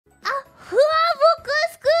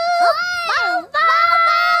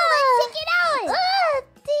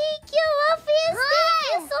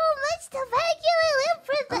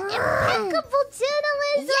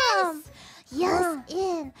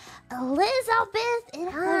Elizabeth in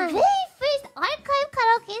her very first archive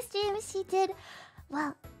karaoke stream she did.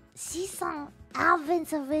 Well, she sung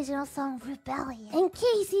Alvin's original song Rebellion. In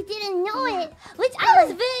case you didn't know it, which I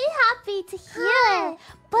was very happy to hear.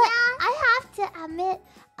 But I have to admit,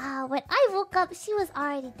 when I woke up, she was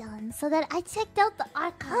already done. So then I checked out the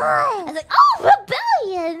archive. I was like, oh,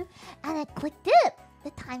 Rebellion! And I clicked it.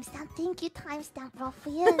 The timestamp. Thank you, timestamp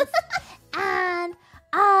ruffians. And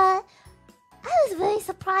I was very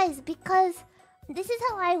surprised because this is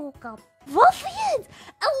how I woke up. Ruffians!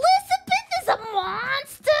 Elizabeth is a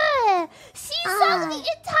monster! She sung the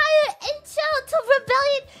entire intro to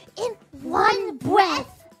Rebellion in one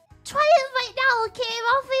breath. Try it right now, okay,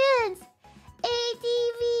 Ruffians?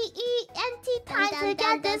 A-D-V-E-N-T time to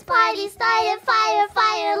get this party started. Fire,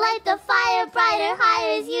 fire, light the fire brighter,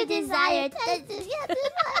 higher as you desire.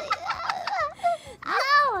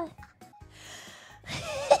 Ow!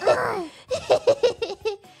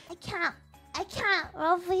 I can't,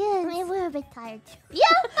 Ruffians. I mean, we're a bit tired too.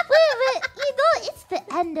 Yeah, it's the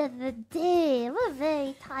end of the day. We're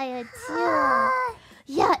very tired too.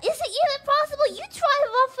 Yeah, is it even possible? You try,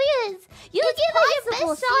 Ruffians. You give it your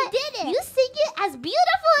best shot. Did it. You sing it as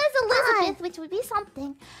beautiful as Elizabeth, which would be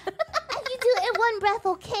something. And you do it in one breath,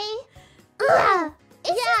 okay? Yeah.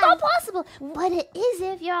 It's just not possible. But it is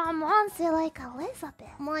if you're a monster like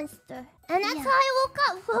Elizabeth. Monster. And that's how I woke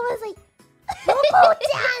up. I was like, go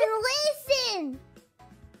down and listen.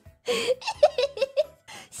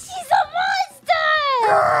 She's a monster.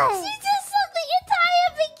 She just sung the entire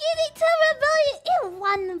beginning to Rebellion in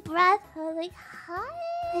one breath. I was like, hi.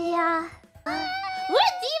 Yeah.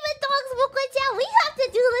 We're demon dogs, Mukwa-chan. We have to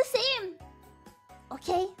do the same.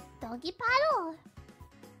 Okay, doggy paddle.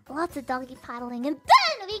 Lots of doggy paddling, and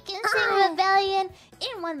then we can sing Rebellion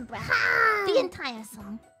in one breath. The entire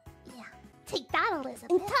song. Yeah. Take that,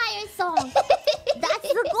 Elizabeth. Entire song. That's